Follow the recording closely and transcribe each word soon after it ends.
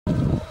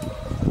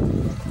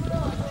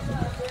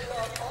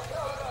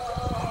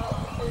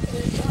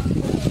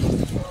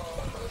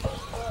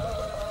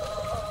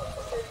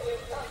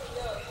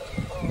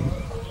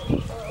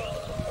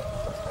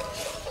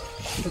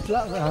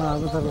हाँ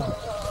उधर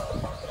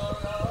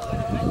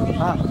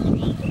हाँ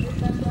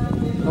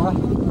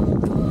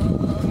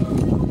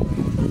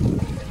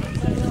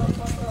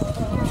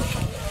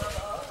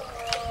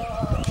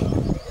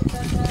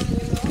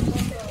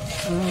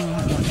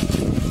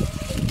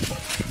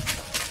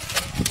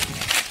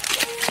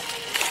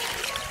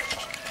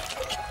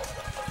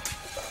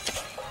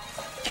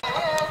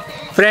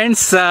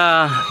Friends,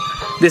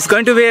 this is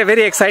going to be a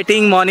very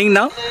exciting morning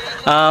now.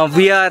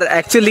 We are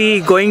actually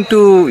going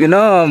to,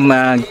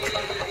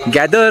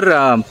 gather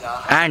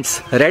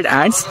ants, red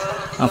ants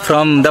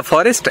from the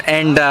forest,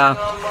 and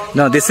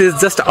no, this is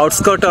just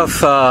outskirt of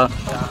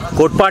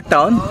Kotpad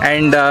town,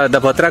 and the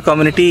Batra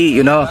community,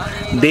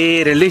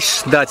 they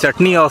relish the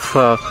chutney of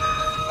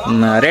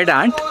red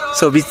ant.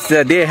 So we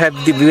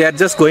are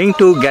just going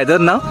to gather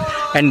now,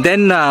 and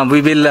then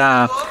we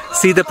will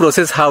see the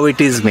process how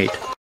it is made.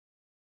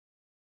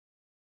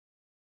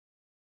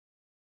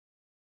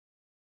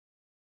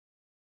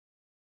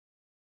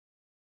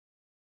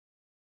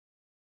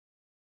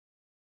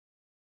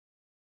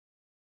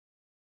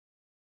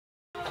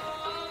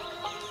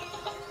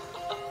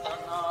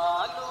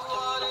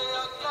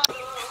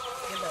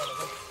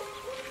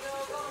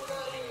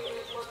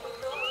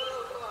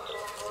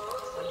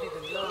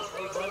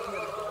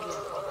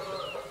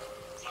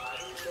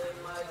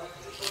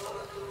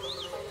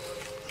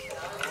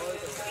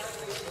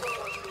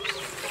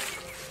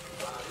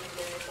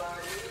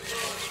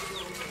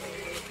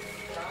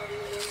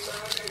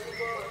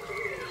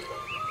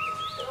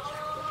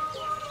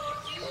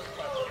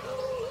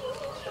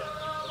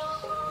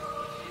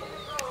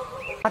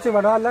 Macam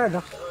mana lah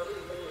dah?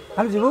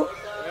 Hal jibu?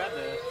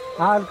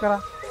 Hal kara.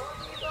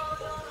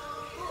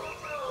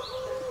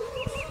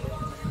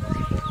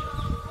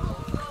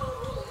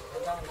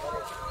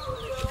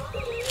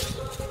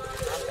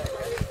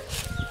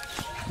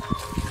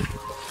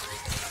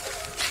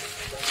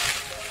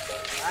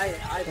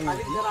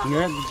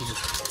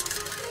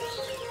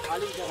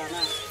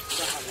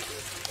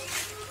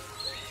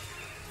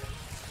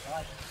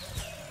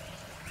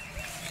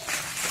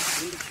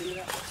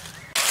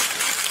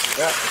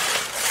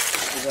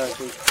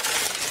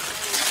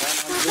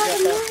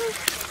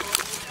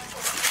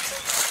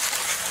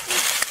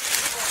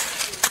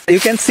 You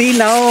can see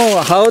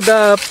now how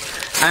the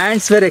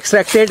ants were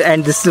extracted,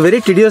 and this is a very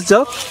tedious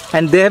job,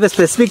 and they have a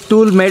specific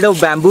tool made of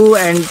bamboo,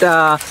 and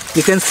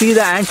you can see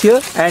the ant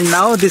here, and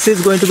now this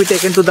is going to be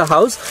taken to the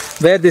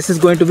house where this is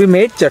going to be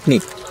made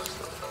chutney.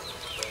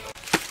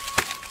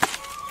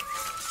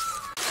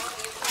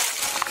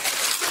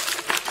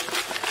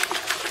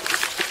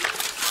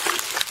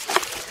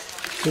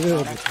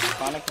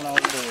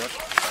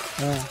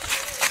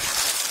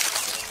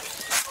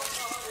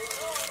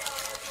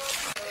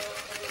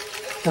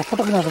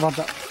 Foto kena sebab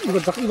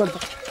ibadah.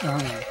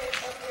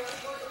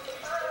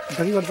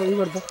 Dari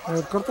ibadah.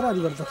 Kortera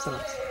ibadah sana.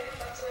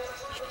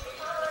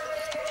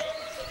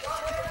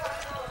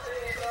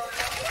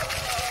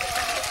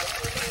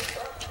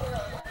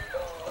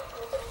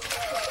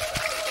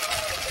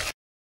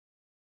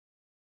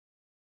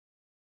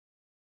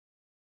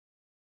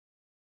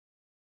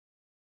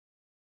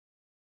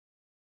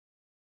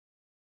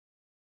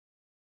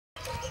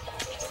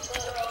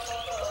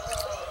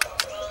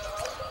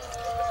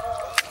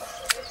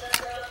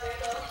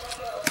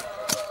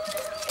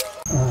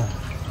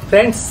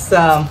 Friends,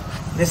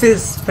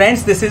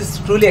 this is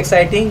truly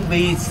exciting.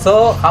 We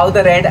saw how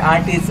the red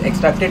ant is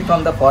extracted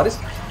from the forest.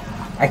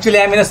 Actually,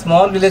 I am in a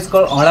small village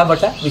called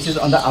Bata, which is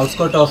on the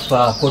outskirts of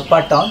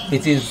Kotpad town,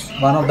 which is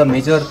one of the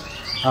major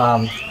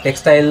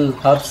textile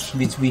hubs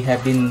which we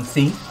have been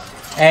seeing.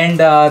 And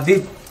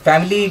the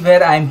family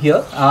where I am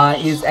here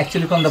is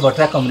actually from the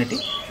Batra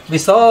community. We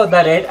saw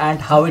the red ant,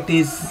 how it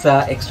is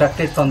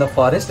extracted from the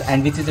forest,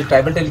 and which is a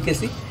tribal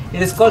delicacy.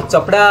 It is called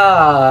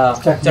Chapada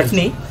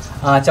Chutney.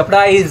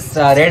 Chapada is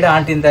red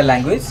ant in the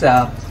language,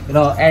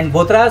 and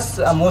Botras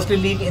mostly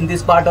live in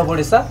this part of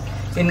Odisha,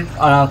 in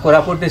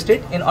Koraput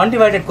district, in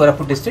undivided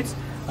Koraput districts,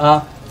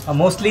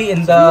 mostly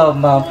in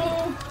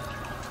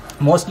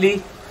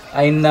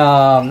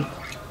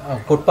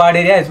Kotpad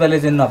area as well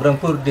as in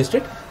Navrampur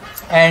district,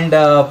 and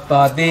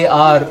they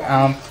are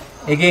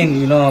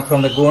again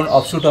from the Goan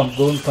offshoot of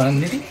Goan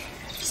community.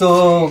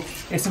 So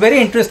it's very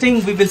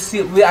interesting. We will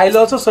see. I'll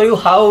also show you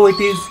how it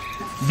is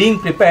being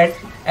prepared,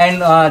 and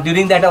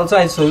during that also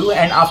I'll show you,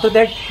 and after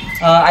that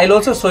I'll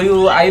also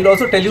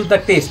tell you the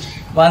taste.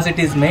 Once it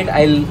is made,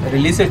 I'll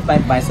release it by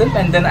myself,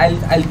 and then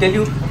I'll tell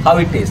you how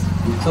it tastes.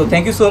 So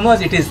thank you so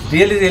much. It is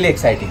really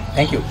exciting.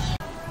 Thank you.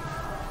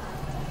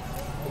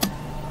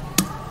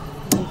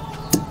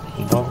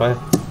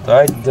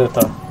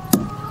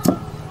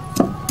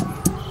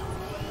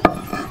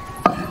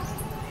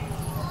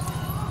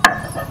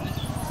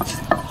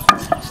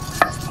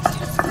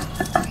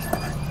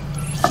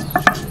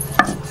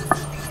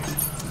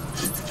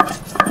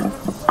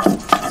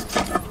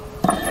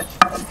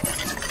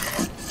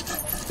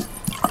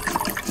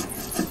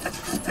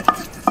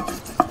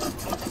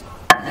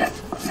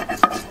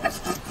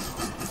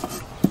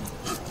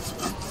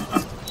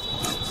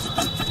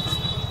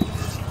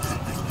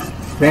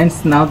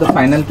 Friends, now the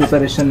final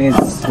preparation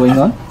is going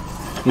on.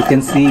 You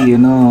can see,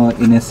 in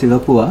a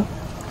silapua,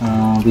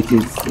 which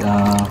is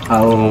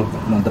how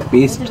the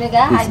paste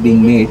is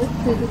being made,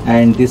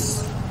 and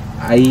this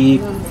I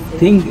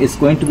think is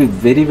going to be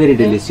very, very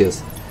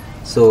delicious.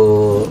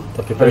 So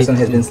the preparation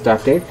has been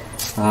started,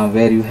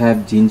 where you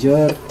have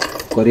ginger,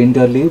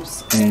 coriander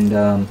leaves,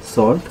 and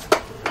salt,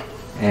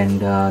 and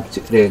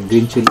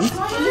green chili.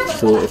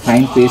 So a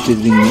fine paste is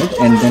being made,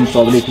 and then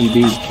probably it will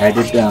be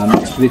added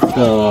mixed with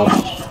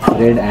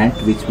red ant,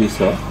 which we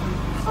saw.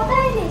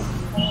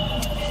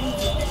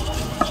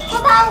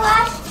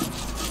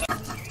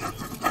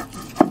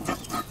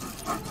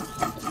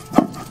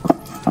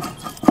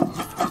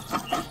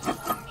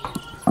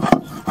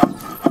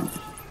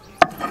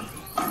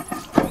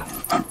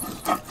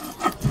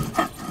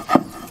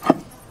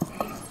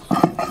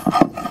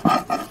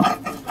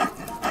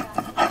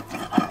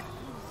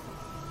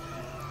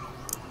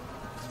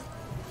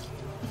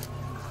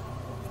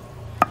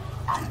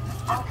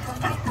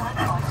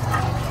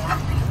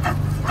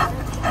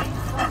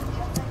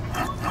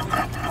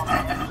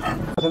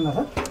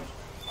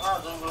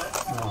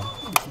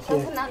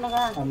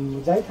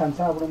 जाई खान्छ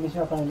आपण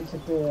मिसा पानी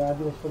सते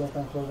आदिवासी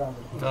programme programme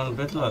जान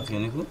बेतला थियो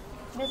नि को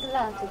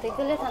बेतला छ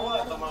तेकले थाल्नु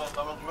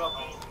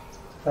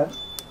सर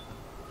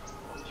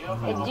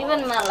एक जीवन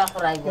माला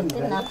खुराई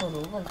जते ना करू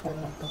बोलते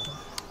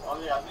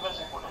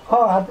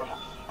हां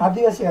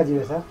आदिवासी का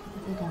जीव सर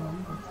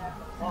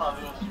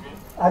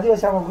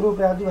आदिवासी अब ग्रुप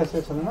है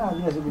आदिवासी छ न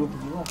आदिवासी ग्रुप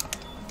जीव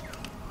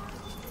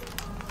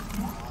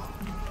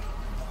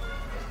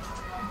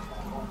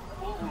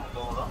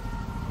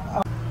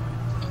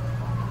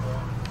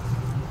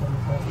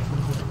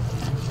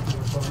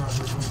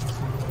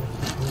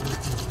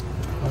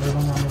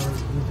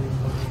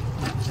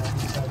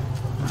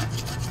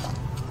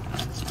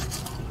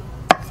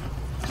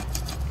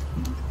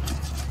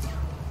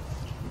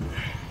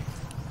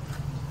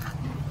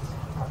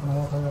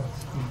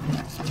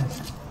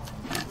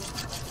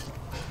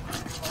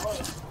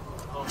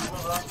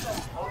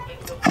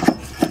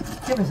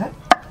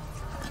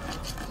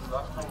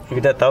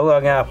ଏଇଟା ଥାଉ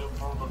ଆଜ୍ଞା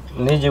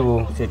ନେଇଯିବୁ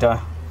ସେଇଟା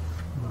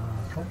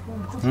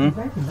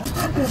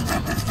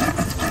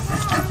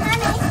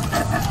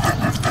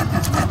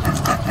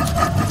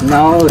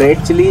Now red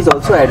chili is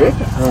also added,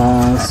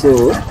 so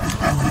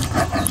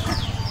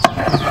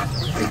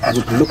it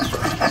would look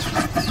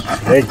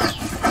red.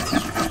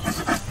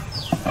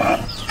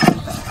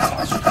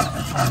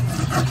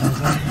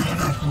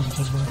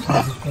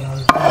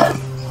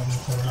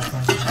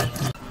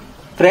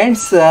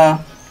 Friends,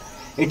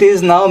 it is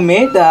now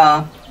made.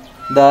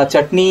 The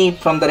chutney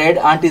from the red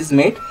ant is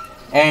made,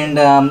 and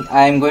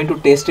I am going to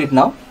taste it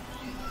now.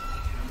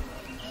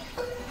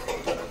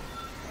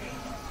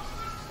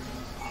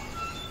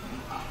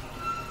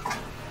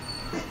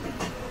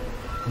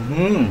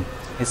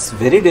 It's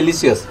very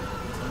delicious.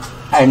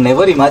 I had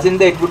never imagined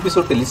that it would be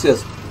so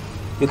delicious.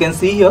 You can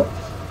see here,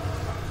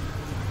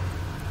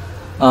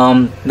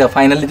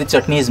 finally the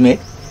chutney is made,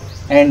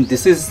 and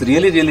this is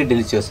really, really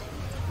delicious.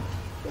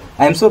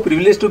 I am so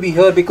privileged to be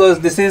here because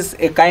this is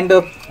a kind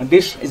of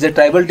dish, is a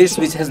tribal dish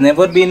which has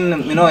never been,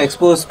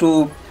 exposed to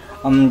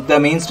the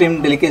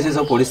mainstream delicacies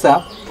of Odisha.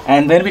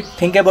 And when we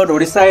think about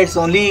Odisha, it's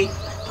only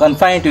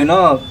confined,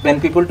 when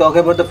people talk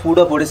about the food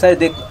of Odisha,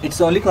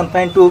 it's only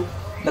confined to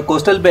the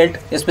coastal belt,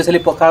 especially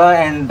Pakhala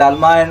and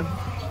Dalma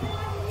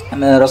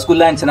and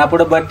Rasgulla and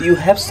Chanapoda. But you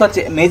have such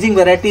amazing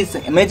varieties,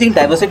 amazing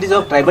diversities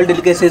of tribal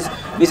delicacies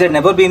which had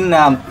never been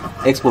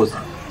exposed.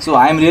 So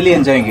I am really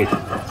enjoying it.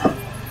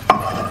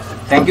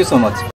 Thank you so much.